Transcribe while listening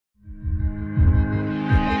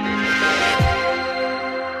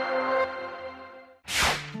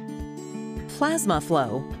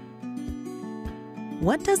PlasmaFlo.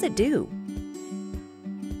 What does it do?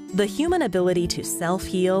 The human ability to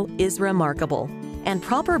self-heal is remarkable, and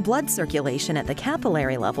proper blood circulation at the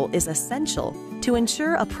capillary level is essential to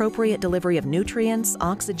ensure appropriate delivery of nutrients,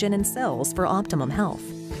 oxygen, and cells for optimum health.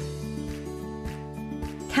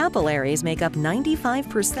 Capillaries make up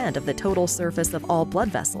 95% of the total surface of all blood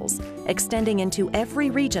vessels, extending into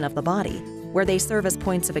every region of the body, where they serve as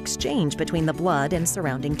points of exchange between the blood and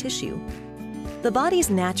surrounding tissue. The body's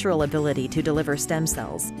natural ability to deliver stem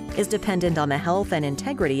cells is dependent on the health and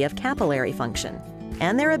integrity of capillary function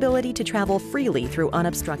and their ability to travel freely through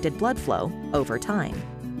unobstructed blood flow over time.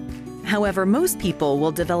 However, most people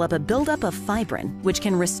will develop a buildup of fibrin, which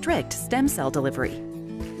can restrict stem cell delivery.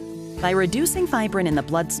 By reducing fibrin in the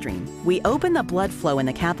bloodstream, we open the blood flow in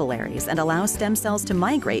the capillaries and allow stem cells to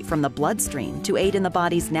migrate from the bloodstream to aid in the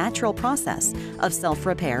body's natural process of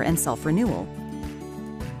self-repair and self-renewal.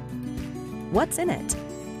 What's in it?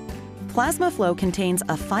 PlasmaFlo contains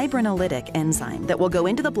a fibrinolytic enzyme that will go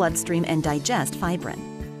into the bloodstream and digest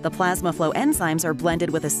fibrin. The PlasmaFlo enzymes are blended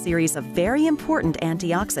with a series of very important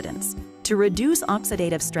antioxidants to reduce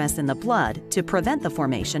oxidative stress in the blood to prevent the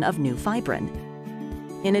formation of new fibrin.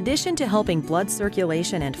 In addition to helping blood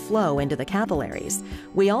circulation and flow into the capillaries,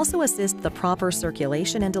 we also assist the proper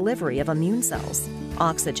circulation and delivery of immune cells,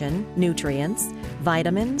 oxygen, nutrients,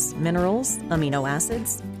 vitamins, minerals, amino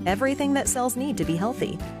acids, everything that cells need to be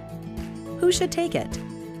healthy. Who should take it?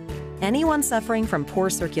 Anyone suffering from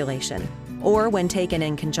poor circulation, or when taken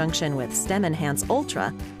in conjunction with StemEnhance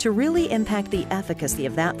Ultra to really impact the efficacy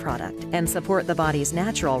of that product and support the body's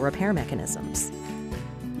natural repair mechanisms.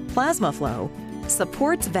 PlasmaFlo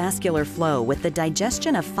supports vascular flow with the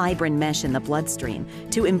digestion of fibrin mesh in the bloodstream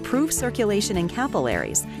to improve circulation in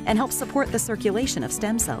capillaries and help support the circulation of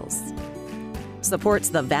stem cells. Supports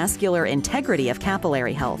the vascular integrity of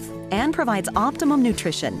capillary health and provides optimum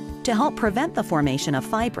nutrition to help prevent the formation of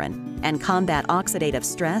fibrin and combat oxidative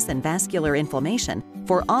stress and vascular inflammation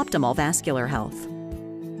for optimal vascular health.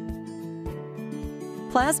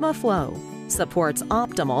 PlasmaFlo supports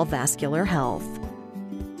optimal vascular health.